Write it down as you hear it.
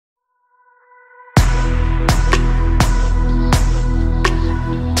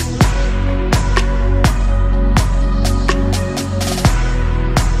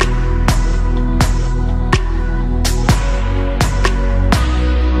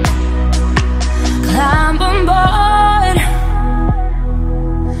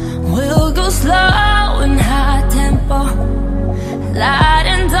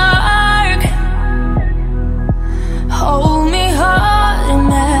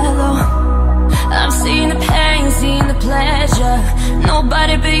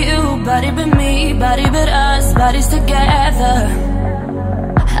body but me, body but us, bodies together.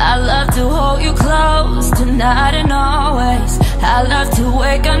 I love to hold you close tonight and always. I love to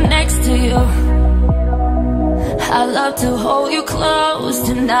wake up next to you. I love to hold you close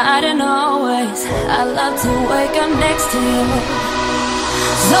tonight and always. I love to wake up next to you.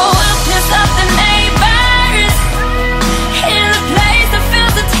 So we'll piss off the neighbors in the place that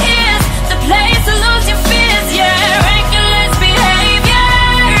feels the tears, the place to lose your fears, yeah. Reckless behavior,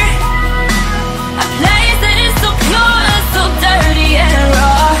 a place that is so pure, so dirty and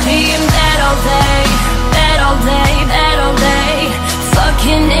raw. Being that all day, that all day, that all day,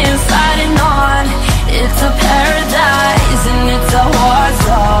 fucking and fighting on. It's a paradise and it's a war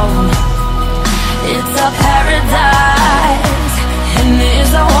zone. It's a paradise and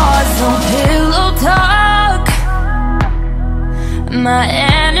it's a war zone. Pillow talk, my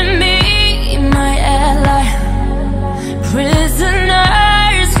enemy, my ally.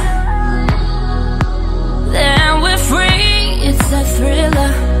 Prisoners, then we're free. It's a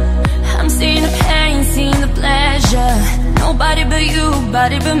thriller. I'm seeing the pain, seeing the pleasure. Nobody but you,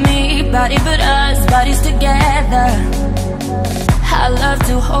 body but me, body but us, bodies together. I love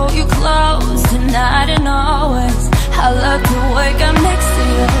to hold you close tonight and always. I love to wake up next to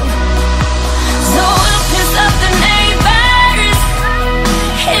you. So we'll piss off the neighbors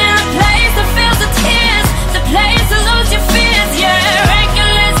in a place that feels the tears, the place to lose your fears, yeah.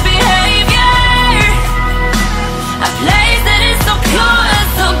 Reckless behavior, a place that is so pure,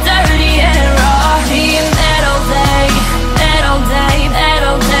 so dirty and raw. Being that all day, that all day, that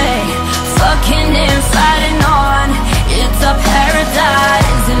all day, fucking and fighting on. It's a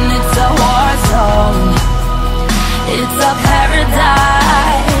paradise and it's a war zone. It's a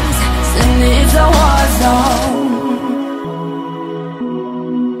paradise and it's a war zone.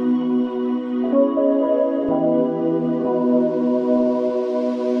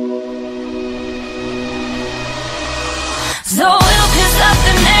 So we'll piss off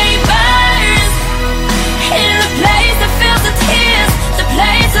the neighbors in the place that feels the tears, the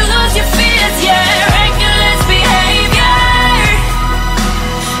place to lose your fears, yeah. Reckless behavior,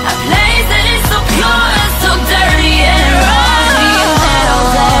 a place that is so pure, so dirty and raw. That all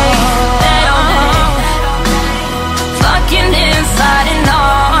day, that all day, fucking and fighting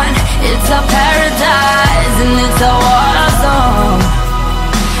on. It's a paradise and it's a war zone.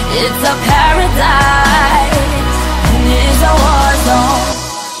 It's a paradise.